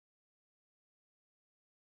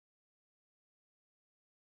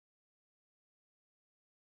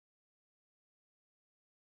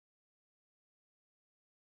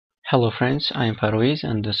Hello friends, I am Parvez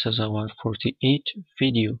and this is our 48th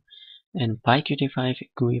video in PyQt5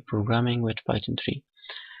 GUI Programming with Python 3.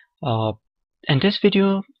 In this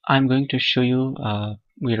video, I'm going to show you,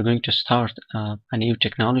 we are going to start a new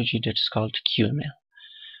technology that is called QML.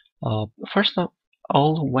 First of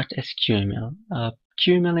all, what is QML?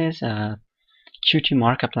 QML is a Qt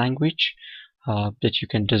markup language that you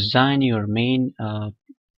can design your main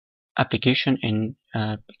application in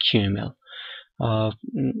QML.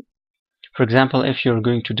 For example, if you're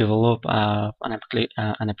going to develop an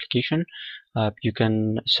application, you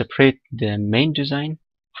can separate the main design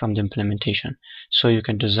from the implementation. So you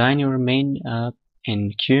can design your main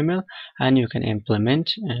in QML and you can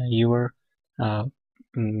implement your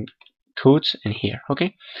codes in here.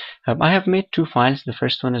 Okay, I have made two files. The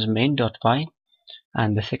first one is main.py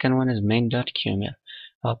and the second one is main.qml.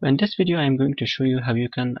 In this video, I'm going to show you how you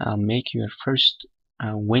can make your first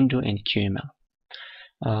window in QML.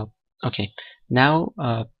 Okay, now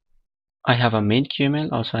I have a main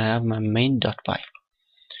QML, also I have my main.py.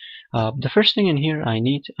 The first thing in here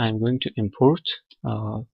I'm going to import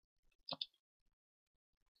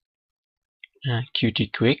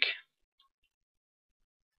QtQuick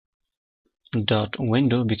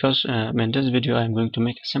 .window because in this video I'm going to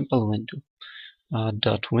make a simple window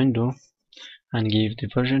 .window and give the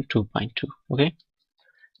version 2.2. Okay,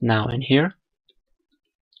 now in here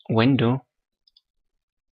window.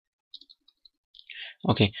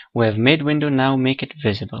 Okay, we have made window, now make it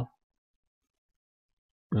visible.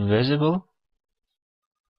 Visible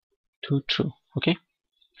to true. Okay,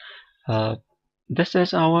 this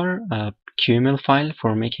is our QML file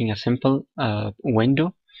for making a simple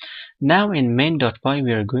window. Now in main.py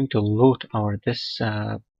we are going to load this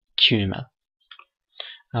QML.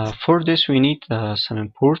 For this we need some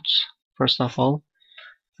imports. First of all,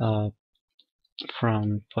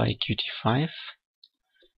 from PyQt5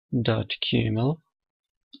 QML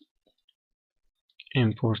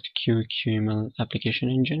import QML application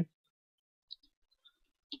engine.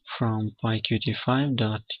 From PyQt5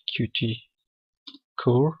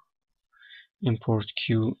 QtQuick import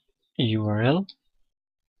QURL.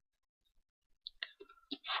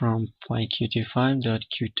 From PyQt5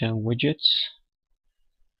 QtWidgets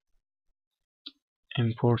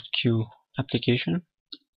import QApplication,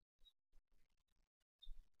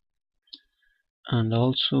 and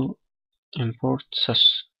also import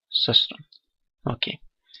system. Okay,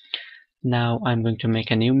 now I'm going to make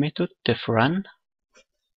a new method, diffrun,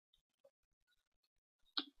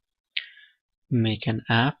 make an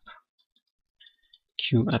app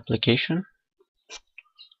QApplication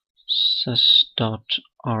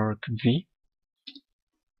sys.argv,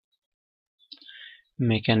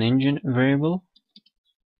 make an engine variable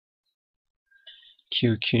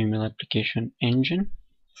QML application engine.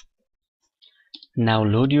 Now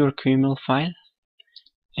load your QML file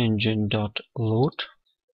engine.load.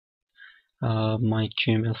 My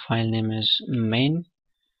QML file name is main.qml.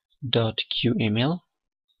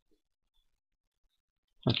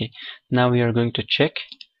 Okay, now we are going to check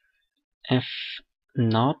if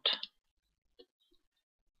not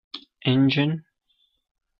engine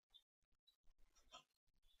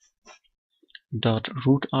dot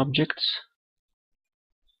root objects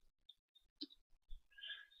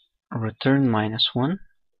return -1,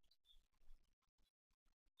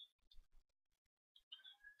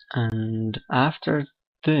 and after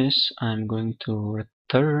this I'm going to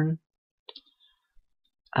return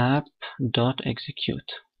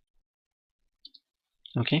app.execute.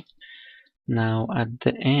 Okay, now at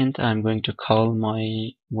the end I'm going to call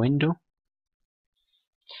my window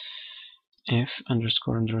if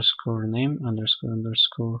underscore name underscore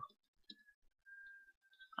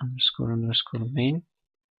main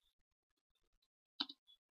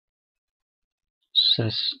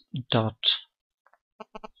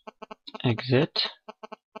sys.exit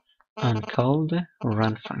and call the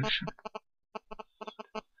run function.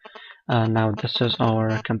 Now this is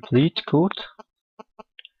our complete code.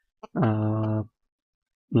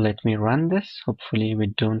 Let me run this. Hopefully we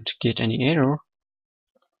don't get any error.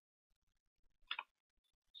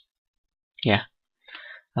 Yeah,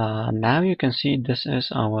 now you can see this is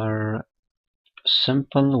our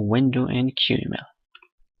simple window in QML.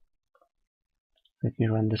 Let me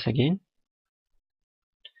run this again.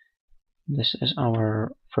 This is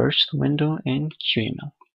our first window in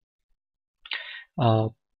QML.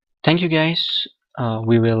 Thank you guys.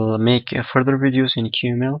 We will make further videos in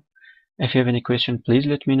QML. If you have any question, please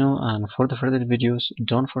let me know, and for the further videos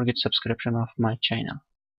don't forget subscription of my channel.